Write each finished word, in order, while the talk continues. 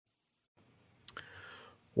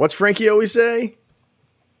What's Frankie always say?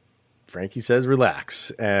 Frankie says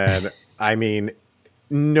relax. And I mean,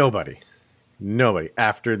 nobody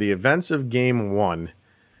after the events of game one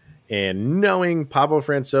and knowing Pablo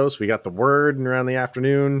Francois, we got the word around the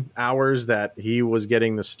afternoon hours that he was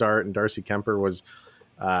getting the start and Darcy Kemper was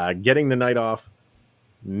getting the night off.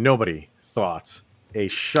 Nobody thought a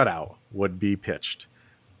shutout would be pitched.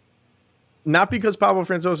 Not because Pablo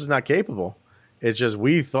Francois is not capable. It's just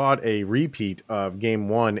we thought a repeat of game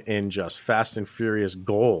one in just fast and furious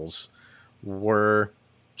goals were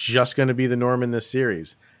just going to be the norm in this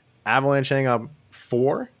series. Avalanche hang up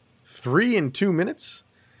 3 in 2 minutes,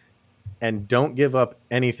 and don't give up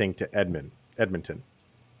anything to Edmonton.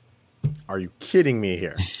 Are you kidding me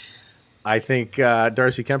here? I think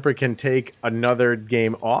Darcy Kemper can take another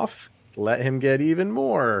game off, let him get even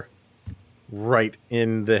more right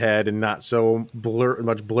in the head and not so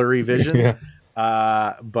much blurry vision. Yeah.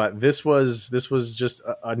 But this was just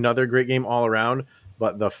another great game all around.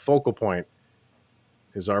 But the focal point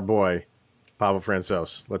is our boy, Pablo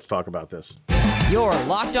Francois. Let's talk about this. You're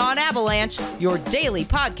Locked On Avalanche, your daily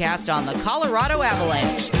podcast on the Colorado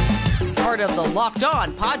Avalanche. Part of the Locked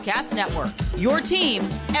On Podcast Network, your team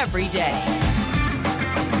every day.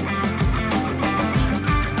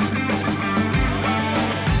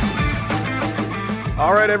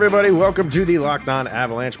 All right, everybody, welcome to the Locked On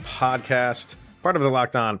Avalanche podcast, part of the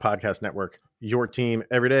Locked On Podcast Network, your team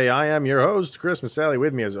every day. I am your host, Chris Maselli.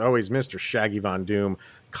 With me, as always, Mr. Shaggy Von Doom,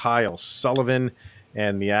 Kyle Sullivan,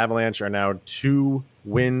 and the Avalanche are now 2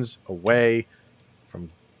 wins away from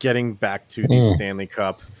getting back to the Stanley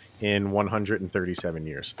Cup in 137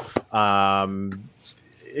 years.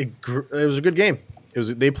 It was a good game.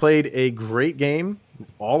 They played a great game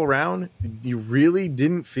all around. You really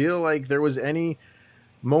didn't feel like there was any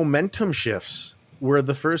momentum shifts where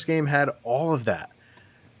the first game had all of that.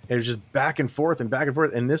 It was just back and forth.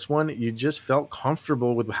 And this one, you just felt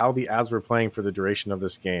comfortable with how the Avs were playing for the duration of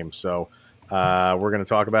this game. So we're going to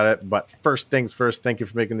talk about it. But first things first, thank you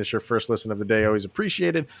for making this your first listen of the day. Always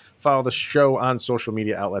appreciated. Follow the show on social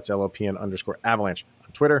media outlets, LOPN_Avalanche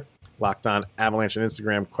on Twitter, Locked On Avalanche on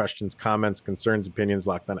Instagram. Questions, comments, concerns, opinions,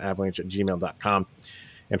 LockedOnAvalanche@gmail.com.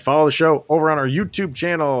 And follow the show over on our YouTube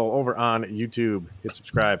channel, over on YouTube. Hit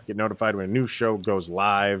subscribe, get notified when a new show goes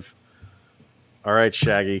live. All right,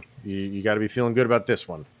 Shaggy, you got to be feeling good about this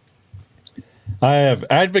one. I have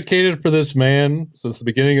advocated for this man since the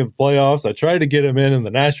beginning of the playoffs. I tried to get him in the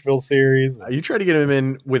Nashville series. You tried to get him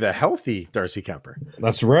in with a healthy Darcy Kemper.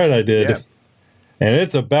 That's right, I did. Yeah. And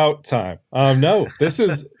it's about time. No, this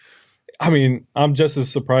is, I mean, I'm just as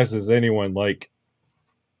surprised as anyone. Like,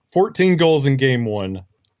 14 goals in game one.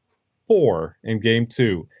 4 in game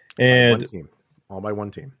 2, and all by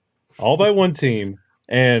one team.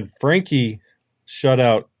 And Frankie shut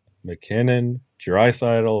out McKinnon,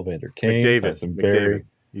 Draisaitl, Vander Kane, McDavid.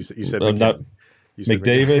 You said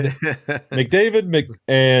McDavid. McDavid,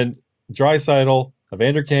 and Draisaitl,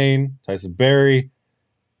 Vander Kane, Tyson Barrie,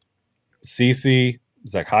 Ceci,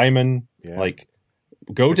 Zach Hyman. Yeah. Like,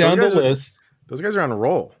 go down the list. Those guys are on a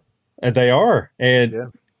roll, and they are,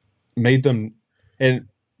 and made them. And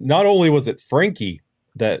not only was it Frankie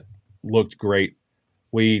that looked great,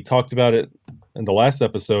 we talked about it in the last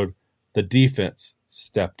episode, the defense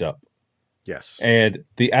stepped up. Yes. And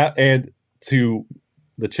to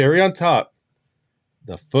the cherry on top,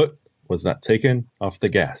 the foot was not taken off the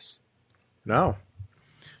gas. No.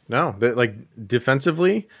 Like,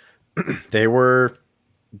 defensively, they were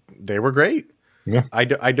great. Yeah.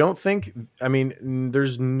 I don't think, I mean, there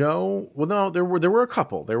were a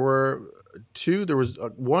couple. There were 2. There was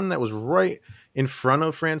one that was right in front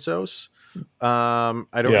of Francois. I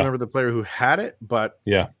don't remember the player who had it, but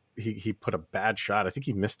he put a bad shot. I think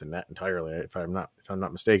he missed the net entirely, if I'm not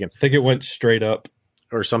mistaken. I think it went straight up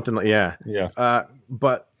or something like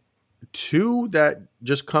but 2 that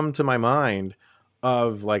just come to my mind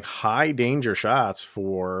of like high danger shots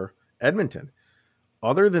for Edmonton.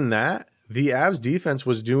 Other than that, the Avs defense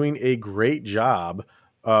was doing a great job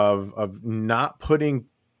of not putting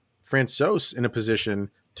Francois in a position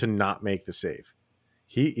to not make the save.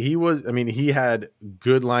 He was, I mean, he had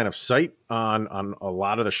good line of sight on a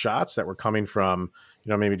lot of the shots that were coming from,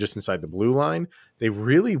 maybe just inside the blue line. They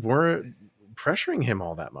really weren't pressuring him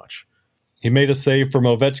all that much. He made a save from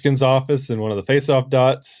Ovechkin's office in one of the faceoff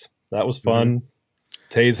dots. That was fun.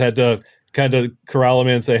 Mm-hmm. Taves had to kind of corral him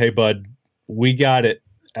in and say, hey, bud, we got it.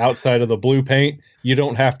 Outside of the blue paint, you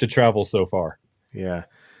don't have to travel so far. Yeah.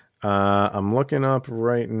 I'm looking up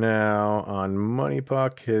right now on Money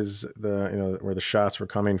Puck where the shots were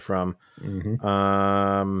coming from.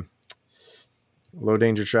 Mm-hmm. Low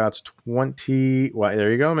danger shots 20. Well,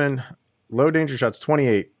 there you go, man. Low danger shots,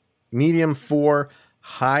 28. Medium, 4.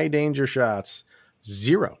 High danger shots,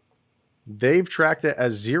 0. They've tracked it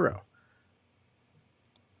as 0.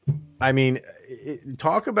 I mean,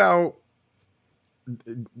 talk about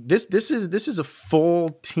this. This is a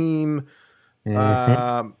full team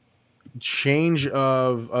change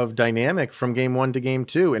of dynamic from game 1 to game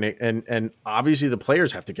 2, and obviously the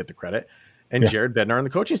players have to get the credit, and Jared Bednar and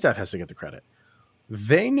the coaching staff has to get the credit.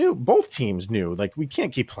 They knew, both teams knew, like, we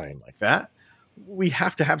can't keep playing like that. We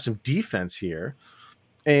have to have some defense here.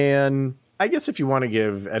 And I guess if you want to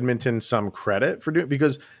give Edmonton some credit for doing,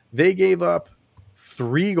 because they gave up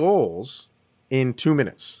 3 goals in 2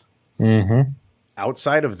 minutes.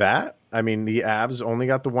 Outside of that, I mean, the Avs only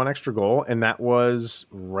got the 1 extra goal, and that was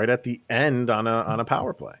right at the end on a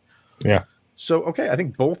power play. Yeah. So, okay, I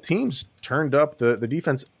think both teams turned up the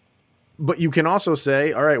defense. But you can also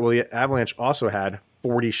say, all right, well, the Avalanche also had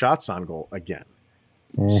 40 shots on goal again.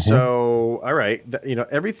 So, all right,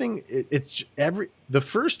 everything. The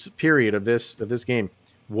first period of this game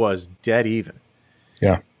was dead even.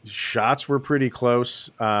 Yeah, shots were pretty close.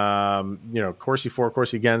 Corsi for,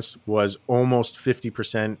 Corsi against was almost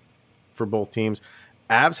 50% for both teams.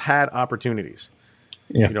 Avs had opportunities.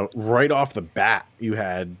 Yeah, right off the bat, you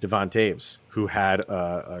had Devon Toews, who had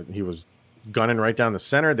he was gunning right down the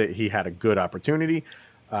center. That he had a good opportunity.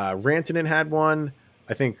 Rantanen had one.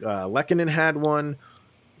 I think Lehkonen had one.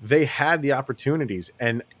 They had the opportunities,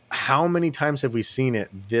 and how many times have we seen it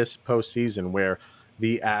this postseason where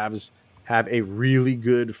the Avs have a really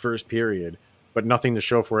good first period, but nothing to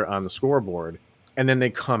show for it on the scoreboard, and then they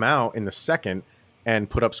come out in the second and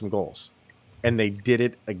put up some goals, and they did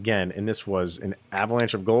it again, and this was an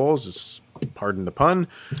avalanche of goals, pardon the pun,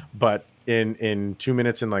 but in 2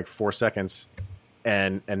 minutes and like 4 seconds,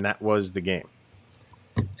 and that was the game.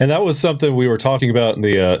 And that was something we were talking about in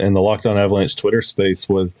the Locked On Avalanche Twitter space.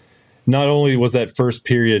 Was not only was that first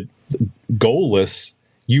period goalless,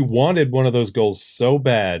 you wanted one of those goals so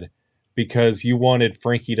bad because you wanted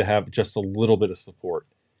Frankie to have just a little bit of support.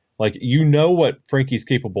 Like, what Frankie's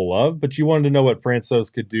capable of, but you wanted to know what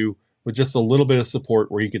Francouz could do with just a little bit of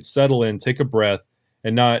support where he could settle in, take a breath,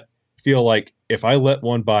 and not feel like, if I let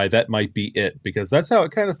one by, that might be it. Because that's how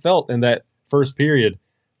it kind of felt in that first period.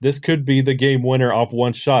 This could be the game winner off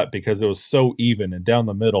one shot because it was so even and down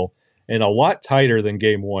the middle and a lot tighter than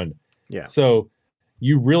game 1. Yeah. So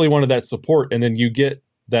you really wanted that support, and then you get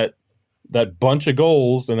that bunch of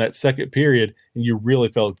goals in that second period, and you really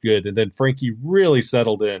felt good. And then Frankie really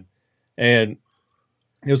settled in, and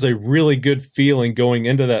it was a really good feeling going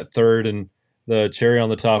into that third, and the cherry on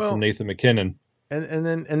the top from Nathan MacKinnon. And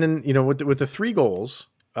then with the 3 goals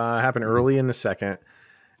happened early in the second.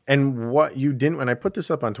 And what you didn't, when I put this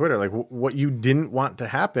up on Twitter, like what you didn't want to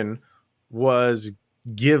happen was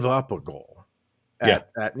give up a goal.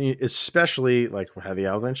 Especially like how the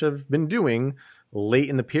Avalanche have been doing late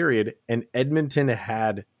in the period. And Edmonton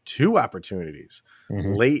had 2 opportunities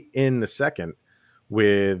late in the second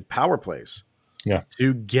with power plays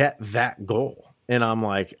to get that goal. And I'm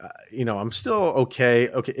like, I'm still okay.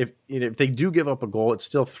 Okay, if they do give up a goal, it's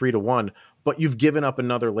still 3-1, but you've given up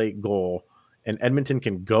another late goal. And Edmonton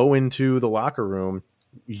can go into the locker room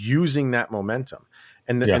using that momentum.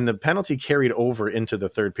 And the penalty carried over into the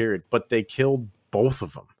third period, but they killed both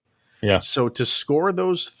of them. Yeah. So to score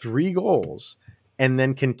those 3 goals and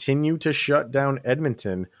then continue to shut down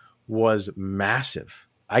Edmonton was massive.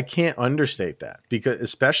 I can't understate that, because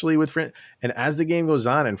especially with and as the game goes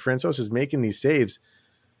on and Francouz is making these saves,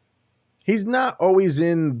 he's not always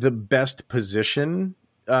in the best position.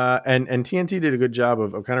 And TNT did a good job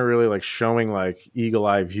of kind of really like showing like eagle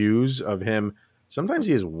eye views of him. Sometimes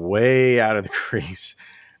he is way out of the crease.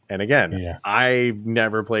 And again, I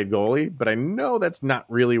never played goalie, but I know that's not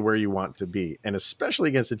really where you want to be. And especially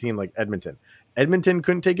against a team like Edmonton. Edmonton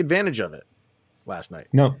couldn't take advantage of it last night.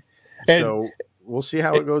 No. So we'll see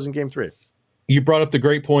how it goes in game 3. You brought up the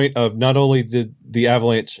great point of not only did the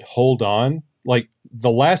Avalanche hold on, like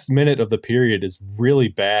the last minute of the period is really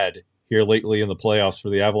bad here lately in the playoffs for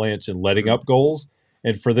the Avalanche and letting up goals,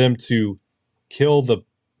 and for them to kill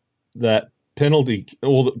that penalty,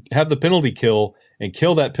 have the penalty kill and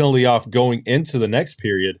kill that penalty off going into the next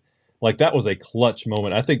period. Like, that was a clutch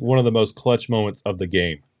moment. I think one of the most clutch moments of the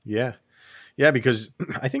game. Yeah. Yeah. Because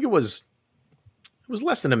I think it was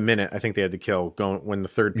less than a minute. I think they had the kill going when the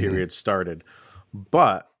third period started,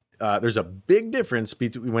 but there's a big difference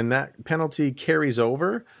between when that penalty carries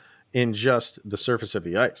over in just the surface of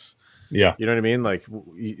the ice. Yeah. You know what I mean? Like,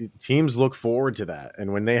 teams look forward to that.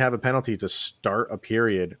 And when they have a penalty to start a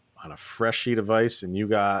period on a fresh sheet of ice, and you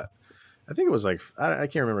got, I think it was like, I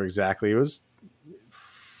can't remember exactly. It was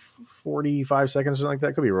 45 seconds or something like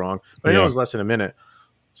that. Could be wrong, but I know Yeah. it was less than a minute.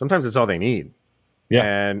 Sometimes it's all they need. Yeah.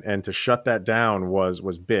 And to shut that down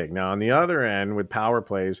was big. Now on the other end with power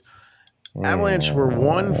plays, Avalanche were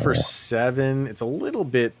 1 for 7. It's a little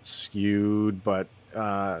bit skewed, but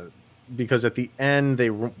because at the end they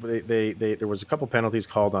there was a couple penalties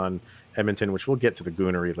called on Edmonton, which we'll get to the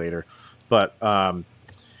goonery later, but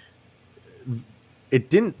it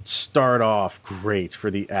didn't start off great for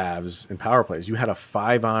the Avs in power plays. You had a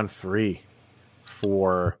 5-on-3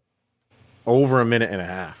 for over a minute and a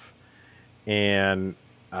half, and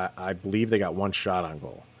I believe they got one shot on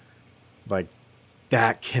goal. Like,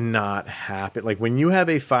 that cannot happen. Like, when you have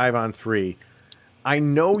a 5-on-3, I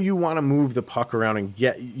know you want to move the puck around and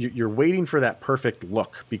you're waiting for that perfect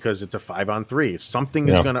look because it's a 5-on-3. Something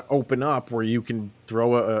is going to open up where you can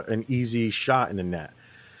throw an easy shot in the net.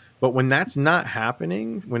 But when that's not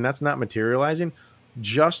happening, when that's not materializing,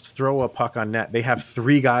 just throw a puck on net. They have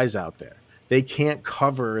 3 guys out there. They can't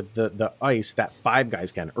cover the ice that 5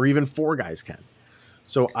 guys can, or even 4 guys can.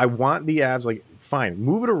 So I want the Avs, like, fine,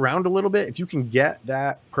 move it around a little bit. If you can get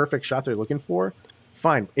that perfect shot they're looking for,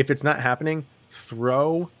 fine. If it's not happening,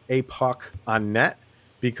 throw a puck on net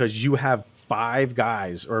because you have 5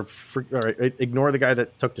 guys, or ignore the guy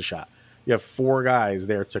that took the shot. You have 4 guys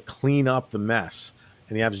there to clean up the mess,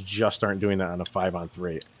 and the Avs just aren't doing that on a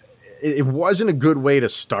 5-on-3. It wasn't a good way to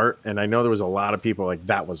start, and I know there was a lot of people like,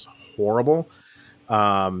 that was horrible.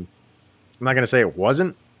 I'm not going to say it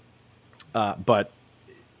wasn't, but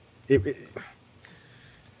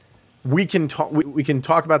we can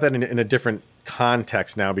talk about that in a different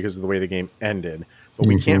context now because of the way the game ended, but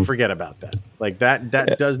we can't forget about that. Like,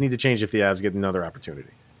 that does need to change if the Avs get another opportunity.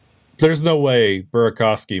 There's no way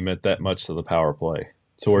Burakovsky meant that much to the power play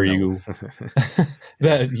to where you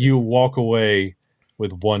that you walk away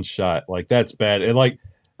with one shot. Like, that's bad. And, like,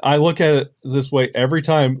 I look at it this way every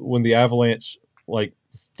time when the Avalanche, like,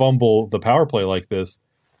 fumble the power play like this,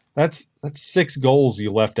 that's 6 goals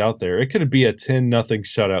you left out there. It could be a 10-0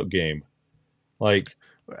 shutout game. Like,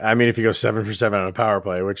 I mean, if you go 7 for 7 on a power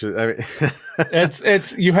play, which is, I mean,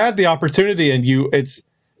 it's you had the opportunity and it's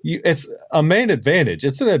a main advantage.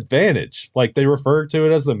 It's an advantage. Like, they refer to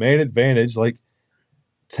it as the main advantage. Like,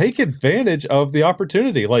 take advantage of the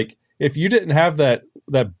opportunity. Like, if you didn't have that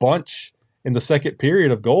bunch in the second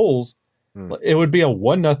period of goals, it would be a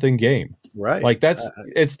 1-0 game. Right. Like,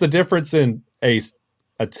 it's the difference in a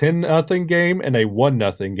 10-0 game and a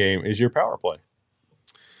 1-0 game is your power play.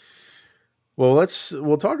 Well,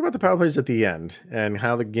 we'll talk about the power plays at the end and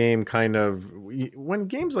how the game kind of, when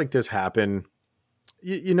games like this happen,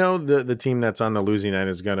 you know, the team that's on the losing end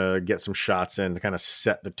is going to get some shots in to kind of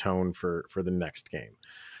set the tone for the next game.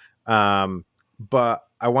 But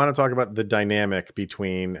I want to talk about the dynamic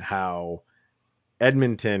between how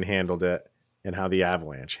Edmonton handled it and how the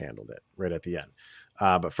Avalanche handled it right at the end.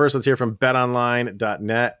 But first, let's hear from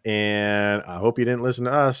betonline.net. And I hope you didn't listen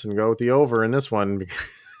to us and go with the over in this one, because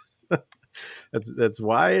that's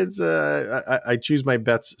why it's I choose my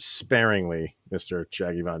bets sparingly, Mr.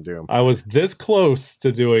 Shaggy Von Doom. I was this close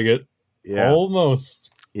to doing it. Yeah.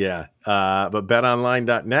 Almost. Yeah. But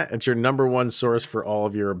betonline.net, it's your number one source for all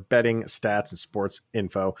of your betting stats and sports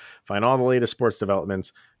info. Find all the latest sports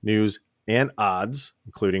developments, news, and odds,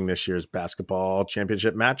 including this year's basketball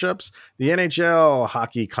championship matchups, the NHL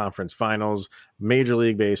hockey conference finals, Major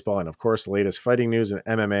League Baseball, and of course, the latest fighting news in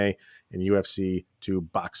MMA and UFC to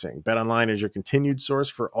boxing. BetOnline is your continued source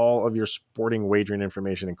for all of your sporting wagering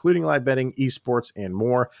information, including live betting, esports, and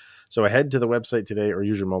more. So head to the website today or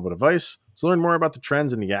use your mobile device to learn more about the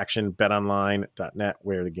trends and the action. BetOnline.net,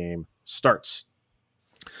 where the game starts.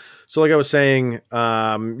 So like I was saying,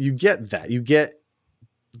 you get that. You get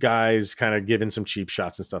guys kind of giving some cheap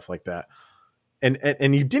shots and stuff like that.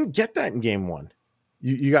 And you didn't get that in game one.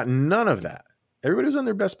 You got none of that. Everybody was on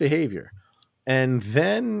their best behavior. And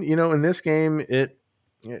then, you know, in this game,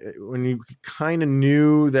 when you kind of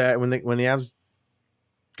knew that when the Avs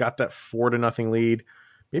got that 4-0 lead,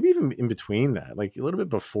 maybe even in between that, like a little bit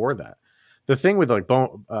before that, the thing with like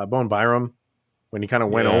Bowen Byram, when he kind of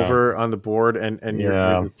went over on the board and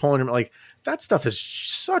you're pulling him, like that stuff is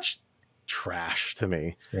such trash to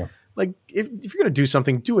me. Yeah. Like if you're going to do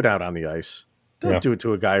something, do it out on the ice. Don't do it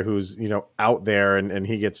to a guy who's, you know, out there and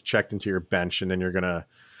he gets checked into your bench and then you're going to,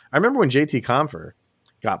 I remember when JT Compher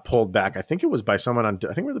got pulled back, I think it was by someone I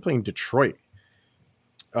think we were playing Detroit.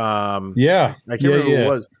 I can't remember who it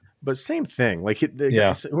was, but same thing. Like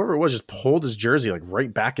guy, whoever it was just pulled his jersey like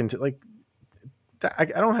right back into like that. I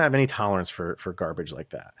don't have any tolerance for garbage like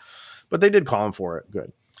that, but they did call him for it.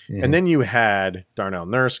 Good. Mm-hmm. And then you had Darnell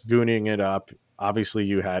Nurse gooning it up. Obviously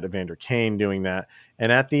you had Evander Kane doing that.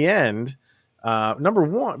 And at the end, Number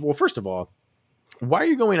one, well, first of all, why are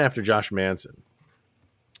you going after Josh Manson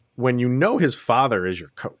when you know his father is your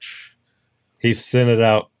coach? He sent it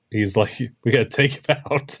out. He's like, we got to take him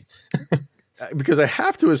out. Because I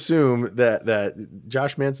have to assume that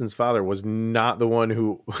Josh Manson's father was not the one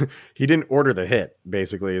who he didn't order the hit,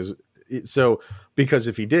 basically. So, because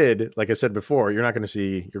if he did, like I said before, you're not going to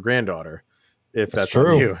see your granddaughter if that's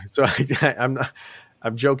true. on you. So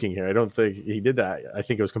I'm joking here. I don't think he did that. I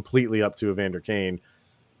think it was completely up to Evander Kane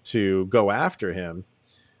to go after him.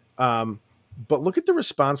 But look at the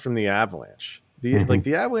response from the Avalanche.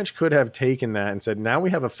 The Avalanche could have taken that and said, now we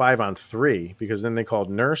have a 5-on-3, because then they called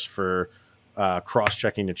Nurse for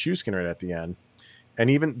cross-checking Nichushkin right at the end. And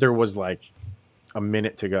even there was like a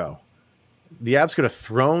minute to go. The Avs could have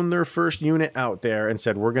thrown their first unit out there and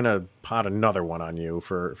said, we're going to pot another one on you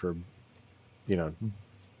for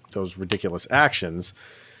those ridiculous actions.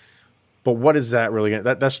 But what is that really going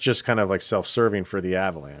to, that's just kind of like self-serving for the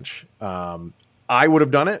Avalanche. I would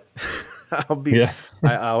have done it.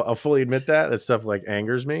 I'll fully admit that stuff like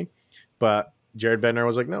angers me, but Jared Bednar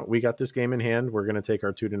was like, no, we got this game in hand. We're going to take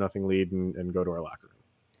our 2-0 lead and go to our locker room.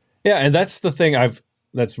 Yeah. And that's the thing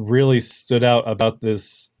that's really stood out about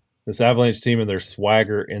this Avalanche team and their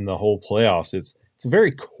swagger in the whole playoffs. It's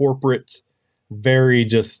very corporate, very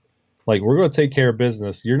just like, we're going to take care of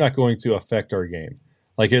business. You're not going to affect our game.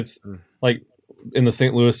 Like it's like in the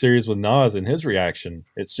St. Louis series with Nas and his reaction,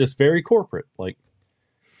 it's just very corporate. Like,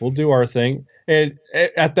 we'll do our thing. And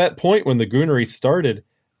at that point, when the Goonery started,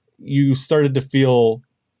 you started to feel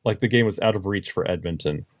like the game was out of reach for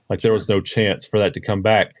Edmonton. Like there was no chance for that to come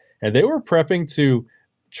back. And they were prepping to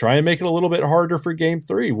try and make it a little bit harder for Game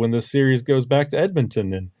 3 when the series goes back to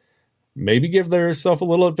Edmonton, and maybe give themselves a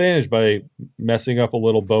little advantage by messing up a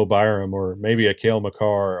little Bo Byram or maybe a Cale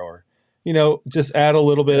Makar, or, just add a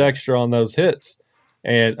little bit extra on those hits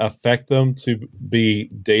and affect them to be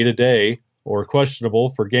day-to-day or questionable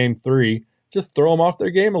for Game 3. Just throw them off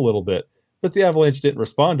their game a little bit. But the Avalanche didn't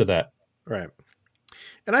respond to that. Right.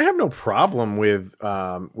 And I have no problem with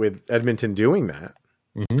Edmonton doing that.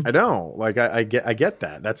 Mm-hmm. I don't. Like I get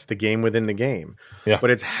that. That's the game within the game. Yeah.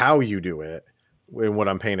 But it's how you do it and what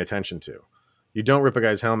I'm paying attention to. You don't rip a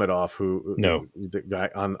guy's helmet off the guy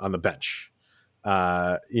on the bench.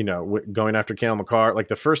 Going after Cale Makar, like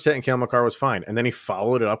the first hit in Cale Makar was fine, and then he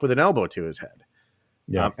followed it up with an elbow to his head.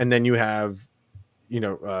 Yeah. And then you have,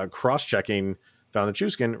 cross-checking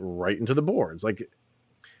Nichushkin right into the boards. Like,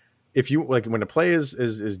 if you like when a play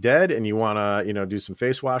is dead and you want to, do some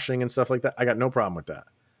face washing and stuff like that, I got no problem with that.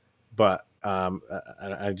 But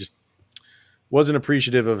I just wasn't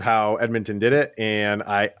appreciative of how Edmonton did it. And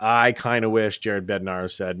I kind of wish Jared Bednar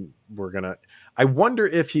said, I wonder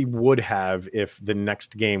if he would have if the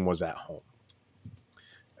next game was at home.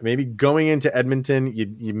 Maybe going into Edmonton,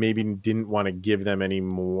 you maybe didn't want to give them any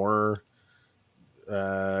more,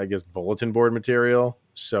 bulletin board material.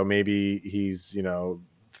 So maybe he's,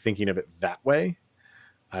 thinking of it that way.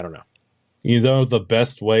 I don't know. The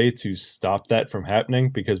best way to stop that from happening,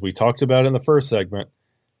 because we talked about it in the first segment,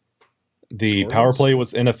 the power play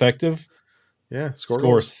was ineffective. Yeah.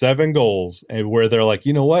 Score 7 goals, and where they're like,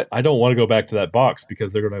 you know what? I don't want to go back to that box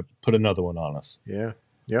because they're going to put another one on us. Yeah.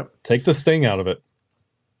 Yep. Take the sting out of it.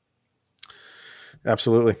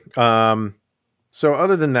 Absolutely. So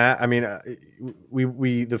other than that, I mean,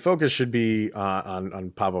 the focus should be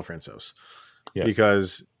on Pavel Francouz, yes.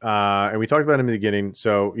 Because and we talked about him in the beginning.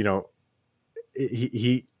 So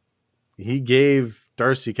he gave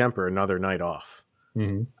Darcy Kemper another night off.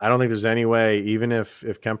 Mm-hmm. I don't think there's any way, even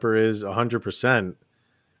if Kemper is 100%,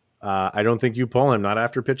 I don't think you pull him, not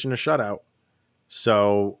after pitching a shutout.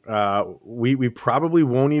 So we probably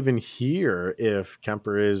won't even hear if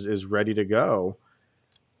Kemper is ready to go.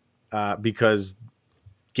 Because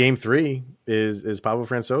Game 3 is Pavel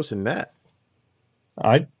Francouz in net.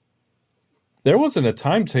 There wasn't a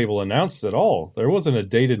timetable announced at all. There wasn't a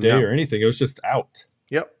day-to-day or anything. It was just out.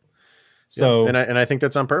 Yep. So, and I think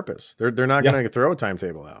that's on purpose. They're not going to throw a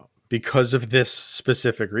timetable out because of this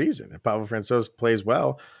specific reason. If Pavel Francouz plays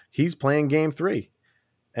well, he's playing Game 3.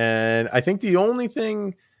 And I think the only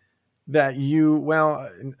thing that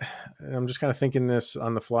I'm just kind of thinking this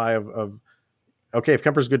on the fly of okay, if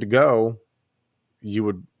Kemper's good to go, you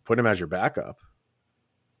would put him as your backup.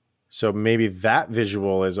 So maybe that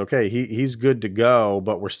visual is okay. He's good to go,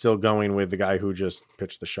 but we're still going with the guy who just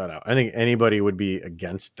pitched the shutout. I think anybody would be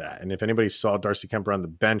against that. And if anybody saw Darcy Kemper on the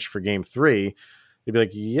bench for Game 3, they'd be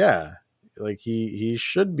like, yeah, like he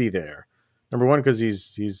should be there. Number one, because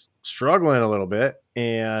he's struggling a little bit,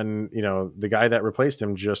 and the guy that replaced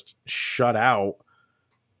him just shut out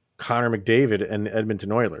Connor McDavid and the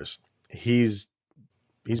Edmonton Oilers. He's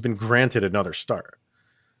he's been granted another start.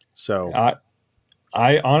 So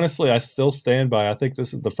I honestly, I still stand by. I think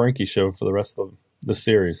this is the Frankie show for the rest of the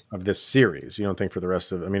series. Of this series, you don't think for the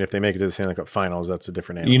rest of? I mean, if they make it to the Stanley Cup Finals, that's a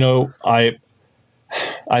different animal. You know,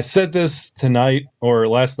 I said this tonight or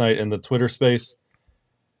last night in the Twitter space.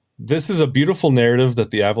 This is a beautiful narrative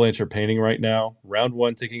that the Avalanche are painting right now. Round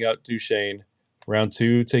 1 taking out Duchesne, round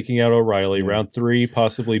 2 taking out O'Reilly, round 3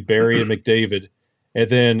 possibly Barry and McDavid, and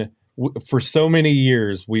then for so many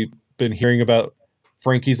years we've been hearing about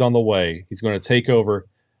Frankie's on the way. He's going to take over,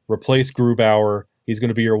 replace Grubauer. He's going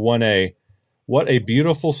to be your 1A. What a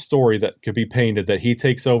beautiful story that could be painted that he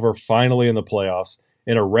takes over finally in the playoffs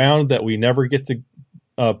in a round that we never get to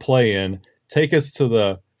play in, take us to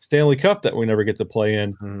the Stanley Cup that we never get to play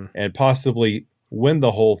in, and possibly win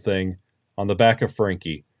the whole thing on the back of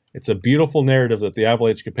Frankie. It's a beautiful narrative that the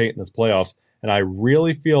Avalanche could paint in this playoffs, and I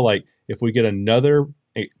really feel like if we get another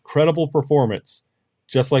incredible performance,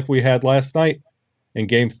 just like we had last night in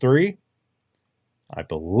Game 3, I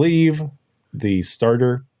believe the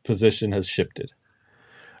starter position has shifted.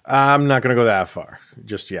 I'm not going to go that far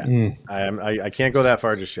just yet. I can't go that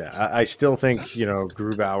far just yet. I still think,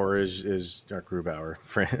 Grubauer is not Grubauer.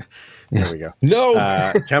 There we go. No,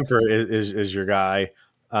 Kemper is your guy.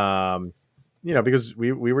 Because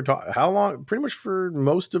we were talking how long, pretty much for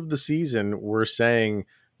most of the season, we're saying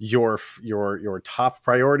your top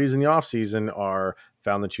priorities in the offseason are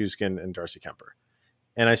Val Nichushkin and Darcy Kemper.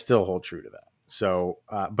 And I still hold true to that. So,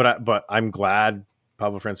 but I'm glad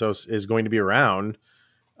Pavel Francouz is going to be around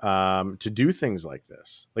to do things like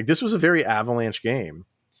this. Like, this was a very Avalanche game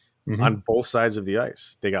on both sides of the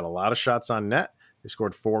ice. They got a lot of shots on net. They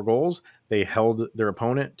scored 4 goals. They held their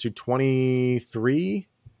opponent to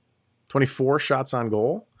 24 shots on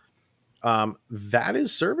goal. That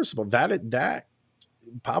is serviceable. That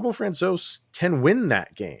Pavel Francouz can win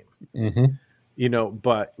that game.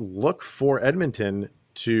 But look for Edmonton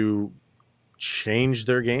to change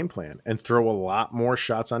their game plan and throw a lot more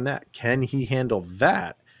shots on net. Can he handle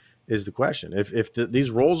that is the question. If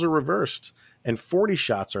these roles are reversed and 40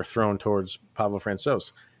 shots are thrown towards Pavel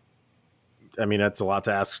Francouz, I mean, that's a lot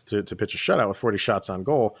to ask to pitch a shutout with 40 shots on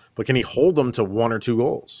goal, but can he hold them to 1 or 2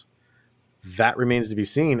 goals? That remains to be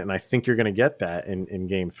seen, and I think you're going to get that in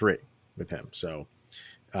Game 3 with him. So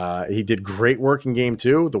he did great work in Game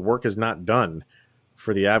 2. The work is not done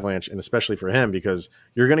for the Avalanche, and especially for him, because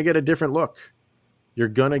you're going to get a different look. You're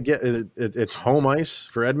going to get it's home ice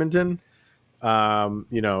for Edmonton.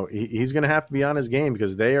 He's going to have to be on his game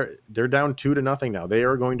because they're down 2-0 now. They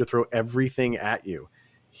are going to throw everything at you.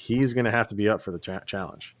 He's going to have to be up for the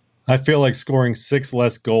challenge. I feel like scoring 6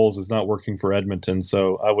 less goals is not working for Edmonton,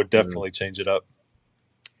 so I would definitely change it up.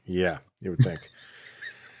 Yeah, you would think.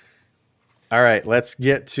 All right, let's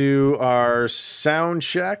get to our sound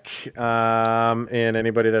check. And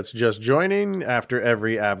anybody that's just joining, after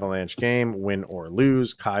every Avalanche game, win or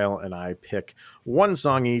lose, Kyle and I pick one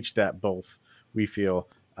song each that both we feel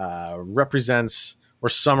represents or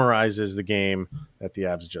summarizes the game that the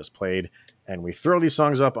Avs just played. And we throw these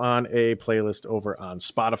songs up on a playlist over on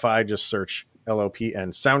Spotify. Just search LOPN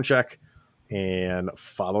Soundcheck and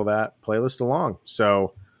follow that playlist along.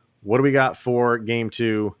 So what do we got for Game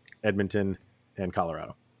 2, Edmonton and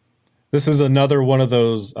Colorado? This is another one of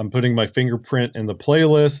those, I'm putting my fingerprint in the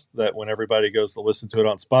playlist that when everybody goes to listen to it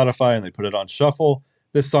on Spotify and they put it on shuffle,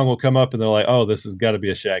 this song will come up and they're like, oh, this has got to be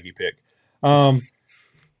a Shaggy pick.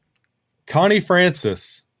 Connie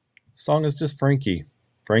Francis. Song is just Frankie.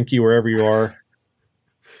 Frankie, wherever you are,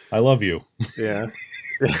 I love you. Yeah.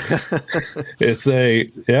 This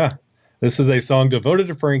is a song devoted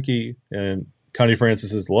to Frankie and Connie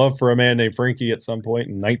Francis's love for a man named Frankie at some point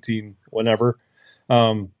in 19 whenever.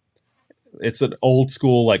 It's an old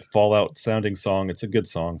school, like Fallout sounding song. It's a good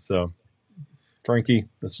song. So Frankie,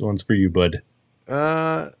 this one's for you, bud.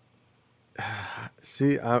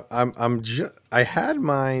 See, I had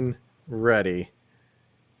mine ready.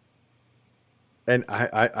 And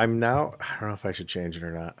I'm now, I don't know if I should change it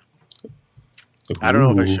or not. I don't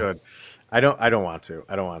know if I should. I don't want to.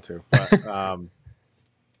 But,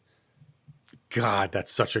 God,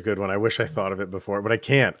 that's such a good one. I wish I thought of it before, but I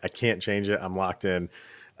can't. I can't change it. I'm locked in.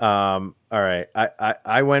 All right.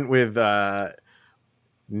 I went with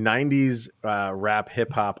 90s rap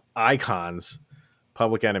hip hop icons,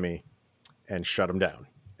 Public Enemy, and Shut 'Em Down.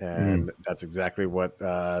 And that's exactly what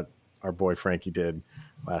our boy Frankie did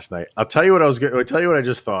last night. I'll tell you what I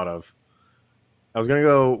just thought of. I was going to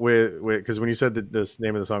go with because when you said that this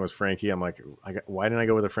name of the song was Frankie, I'm like, why didn't I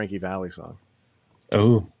go with a Frankie Valli song?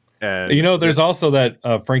 Oh, and there's also that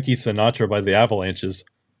Frankie Sinatra by the Avalanches.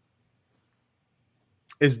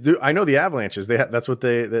 I know the Avalanches. That's what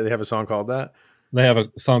they have a song called that. They have a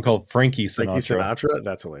song called Frankie Sinatra. Frankie Sinatra.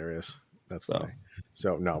 That's hilarious. That's funny.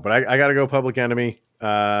 So no, but I got to go Public Enemy.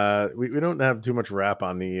 We don't have too much rap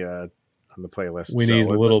on the playlist. We need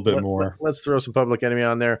a little bit more. Let's throw some Public Enemy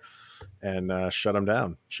on there and shut them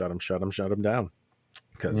down. Shut them down.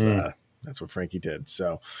 Because that's what Frankie did.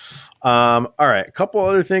 So, all right. A couple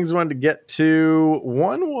other things I wanted to get to.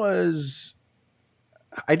 One was,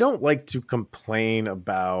 I don't like to complain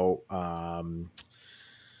about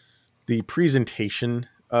the presentation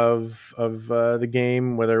of the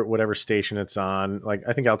game, whatever station it's on. Like,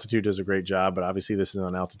 I think Altitude does a great job, but obviously this is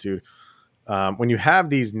on Altitude. When you have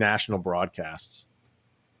these national broadcasts,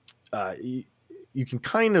 you can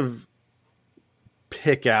kind of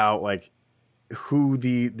pick out like who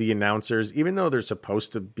the announcers, even though they're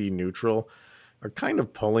supposed to be neutral, are kind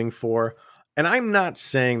of pulling for. And I'm not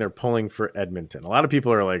saying they're pulling for Edmonton. A lot of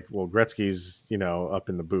people are like, well, Gretzky's, up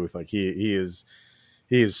in the booth. Like he is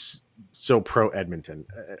so pro Edmonton.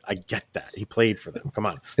 I get that. He played for them. Come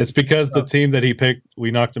on. It's because the team that he picked, we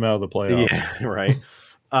knocked him out of the playoffs. Yeah, right.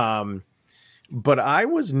 But I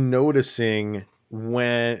was noticing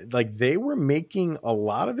when like they were making a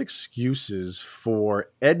lot of excuses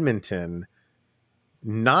for Edmonton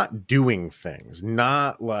not doing things,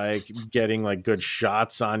 not like getting like good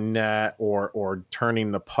shots on net or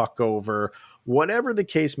turning the puck over, whatever the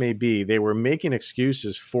case may be. They were making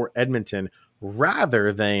excuses for Edmonton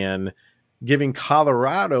rather than giving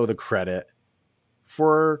Colorado the credit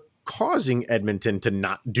for causing Edmonton to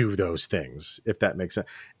not do those things, if that makes sense.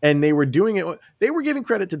 And they were doing it. They were giving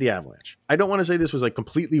credit to the Avalanche. I don't want to say this was like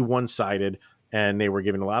completely one-sided, and they were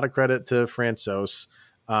giving a lot of credit to Francouz.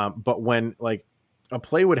 But when like a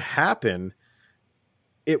play would happen,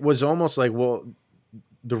 it was almost like, well,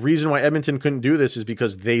 the reason why Edmonton couldn't do this is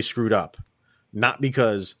because they screwed up, not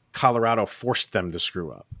because Colorado forced them to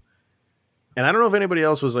screw up. And I don't know if anybody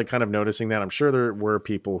else was like kind of noticing that. I'm sure there were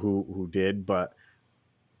people who did, but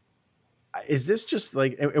is this just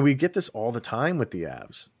like, and we get this all the time with the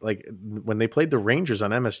Avs, like when they played the Rangers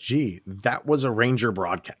on MSG, that was a Ranger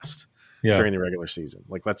broadcast during the regular season.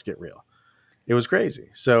 Like, let's get real. It was crazy.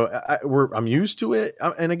 So I'm used to it.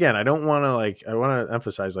 And again, I want to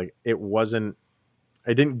emphasize, like,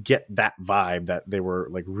 I didn't get that vibe that they were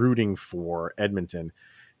like rooting for Edmonton.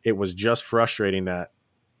 It was just frustrating that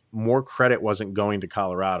more credit wasn't going to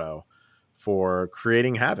Colorado for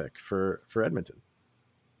creating havoc for Edmonton.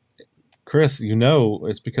 Chris,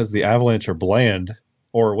 it's because the Avalanche are bland,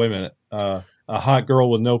 or wait a minute, a hot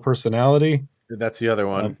girl with no personality. That's the other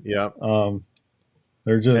one.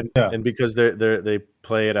 They're just and because they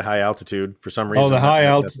play at a high altitude for some reason. Oh, the high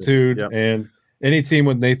altitude, and any team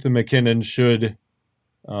with Nathan McKinnon should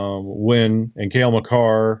win, and Cale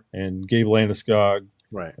Makar and Gabe Landeskog.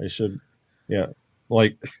 Right. They should,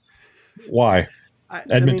 like, why?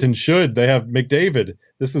 Edmonton should. They have McDavid.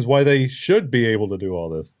 This is why they should be able to do all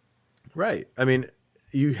this. Right. I mean,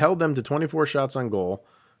 you held them to 24 shots on goal,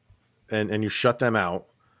 and you shut them out.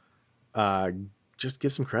 Just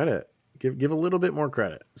give some credit. Give a little bit more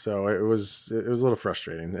credit. So it was a little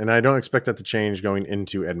frustrating, and I don't expect that to change going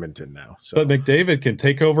into Edmonton now. So. But McDavid can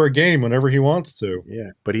take over a game whenever he wants to.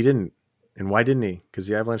 Yeah, but he didn't. And why didn't he? Because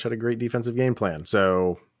the Avalanche had a great defensive game plan.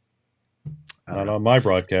 So not on my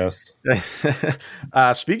broadcast.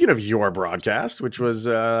 Speaking of your broadcast, which was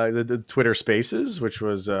the Twitter Spaces, which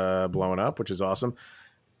was blowing up, which is awesome.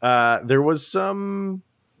 There was some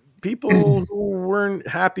people who weren't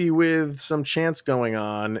happy with some chants going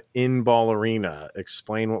on in Ball Arena.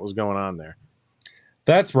 Explain what was going on there.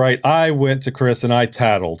 That's right. I went to Chris and I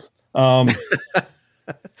tattled.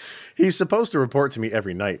 He's supposed to report to me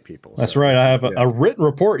every night, people. That's right. I have a written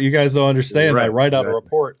report. You guys don't understand. Right, I write out a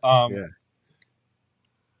report.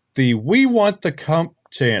 The "We Want the Cup"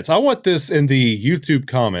 chants. I want this in the YouTube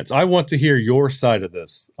comments. I want to hear your side of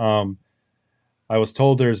this. I was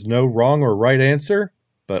told there's no wrong or right answer,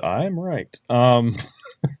 but I'm right.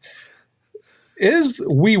 Is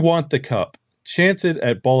 "We Want the Cup" chanted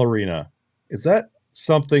at Ball Arena? Is that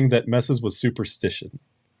something that messes with superstition?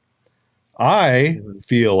 I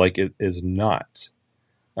feel like it is not.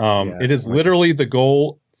 It is literally the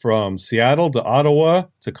goal from Seattle to Ottawa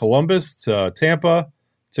to Columbus to Tampa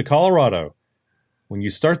to Colorado. When you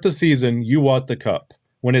start the season, you want the cup.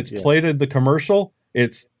 When it's played in the commercial,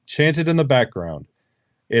 it's chanted in the background.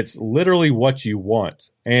 It's literally what you want.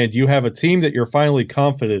 And you have a team that you're finally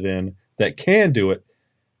confident in that can do it.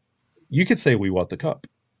 You could say, "We want the cup."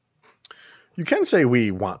 You can say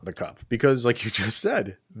 "we want the cup" because, like you just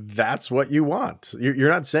said, that's what you want.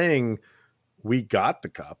 You're not saying "we got the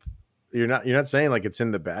cup." You're not saying like it's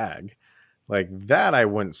in the bag. Like that, I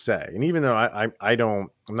wouldn't say. And even though I'm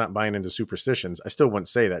not buying into superstitions, I still wouldn't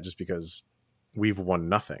say that just because we've won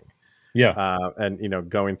nothing. Yeah. And,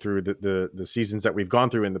 going through the seasons that we've gone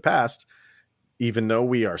through in the past, even though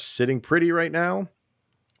we are sitting pretty right now,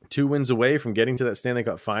 2 wins away from getting to that Stanley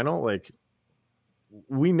Cup final, like,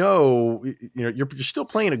 we know, you're still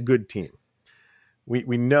playing a good team.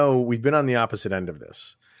 We know we've been on the opposite end of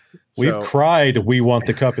this. We've cried we want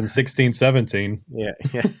the cup in 16-17. Yeah.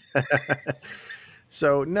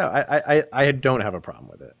 So, no, I don't have a problem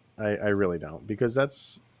with it. I really don't, because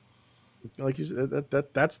that's, like you said,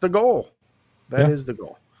 that's the goal. That is the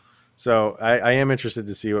goal. So I am interested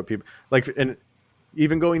to see what people like, and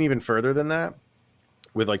even going even further than that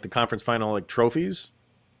with like the conference final, like trophies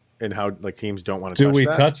and how like teams don't want to touch that.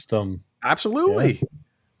 Do we touch them? Absolutely. Yeah.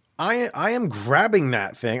 I am grabbing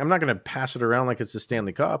that thing. I'm not going to pass it around like it's the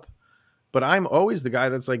Stanley Cup, but I'm always the guy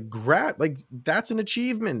that's like, that's an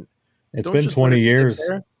achievement. It's been 20 years.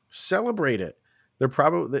 Celebrate it. They're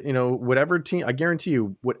probably, whatever team, I guarantee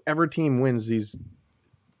you, whatever team wins these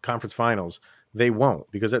conference finals, they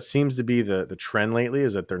won't, because that seems to be the trend lately,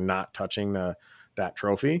 is that they're not touching that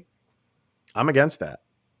trophy. I'm against that.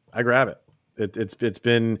 I grab it. It's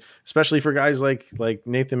been, especially for guys like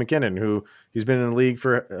Nathan MacKinnon, who he's been in the league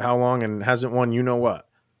for how long and hasn't won what.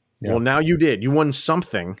 Yeah. Well, now you did. You won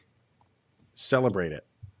something. Celebrate it.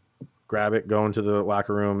 Grab it, go into the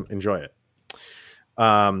locker room, enjoy it.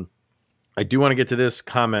 I do want to get to this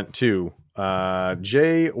comment too.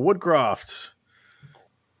 Jay Woodcroft,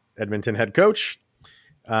 Edmonton head coach.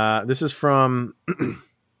 This is from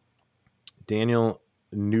Daniel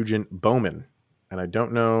Nugent Bowman. And I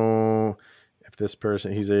don't know if this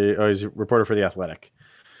person, he's a reporter for The Athletic.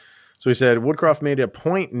 So he said, Woodcroft made a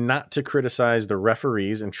point not to criticize the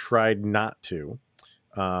referees and tried not to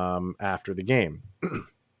after the game.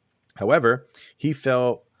 However, he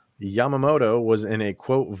felt Yamamoto was in a,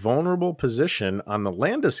 quote, vulnerable position on the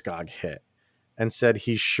Landeskog hit and said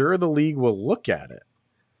he's sure the league will look at it.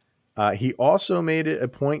 He also made it a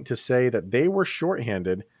point to say that they were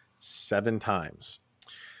shorthanded 7 times.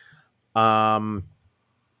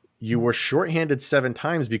 You were shorthanded 7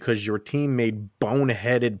 times because your team made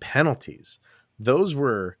boneheaded penalties. Those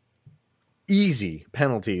were easy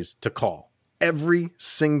penalties to call. Every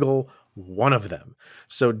single one of them.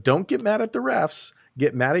 So don't get mad at the refs.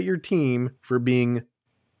 Get mad at your team for being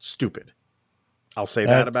stupid. I'll say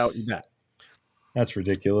that about that. That's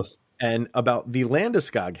ridiculous. And about the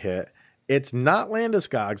Landeskog hit, it's not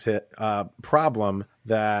Landeskog's hit problem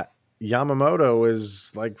that Yamamoto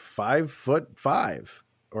is like 5'5"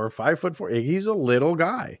 or 5'4". He's a little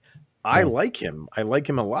guy. I like him. I like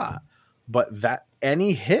him a lot. But that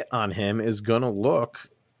any hit on him is going to look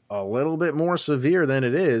a little bit more severe than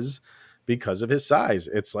it is because of his size.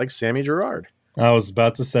 It's like Sammy Girard. I was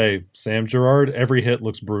about to say, Sam Girard, every hit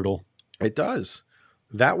looks brutal. It does.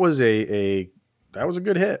 That was a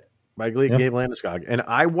good hit by Gabe Landeskog. And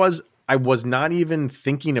I was not even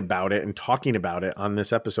thinking about it and talking about it on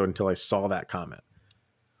this episode until I saw that comment.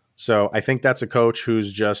 So I think that's a coach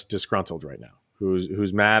who's just disgruntled right now,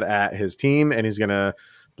 who's mad at his team, and he's going to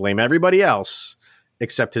blame everybody else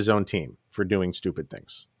except his own team for doing stupid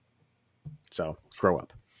things. So grow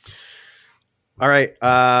up. All right,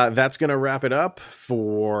 that's going to wrap it up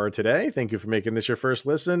for today. Thank you for making this your first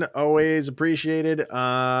listen. Always appreciated.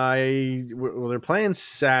 They're playing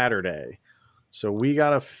Saturday, so we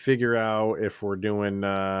got to figure out if we're doing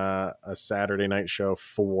a Saturday night show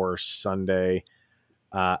for Sunday.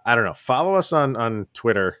 I don't know. Follow us on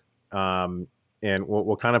Twitter, and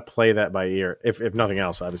we'll kind of play that by ear. If nothing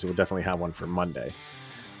else, obviously, we'll definitely have one for Monday.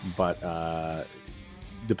 But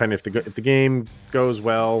depending if the game goes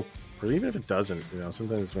well, or even if it doesn't,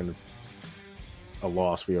 sometimes when it's a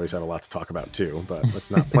loss, we always have a lot to talk about too, but let's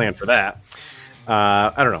not plan for that.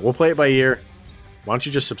 I don't know. We'll play it by ear. Why don't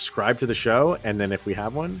you just subscribe to the show? And then if we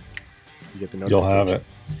have one, you get the notification. You'll have it.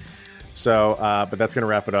 So, but that's going to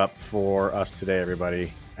wrap it up for us today,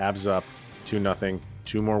 everybody. Abs up 2-0,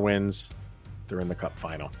 2 more wins. They're in the cup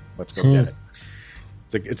final. Let's go get it.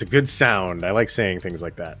 It's a good sound. I like saying things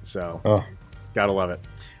like that. So gotta love it.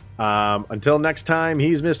 Until next time,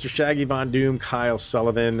 he's Mr. Shaggy Von Doom, Kyle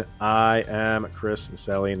Sullivan. I am Chris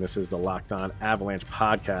Maselli, and this is the Locked On Avalanche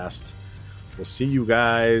podcast. We'll see you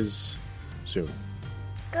guys soon.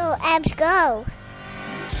 Go, Abs, go.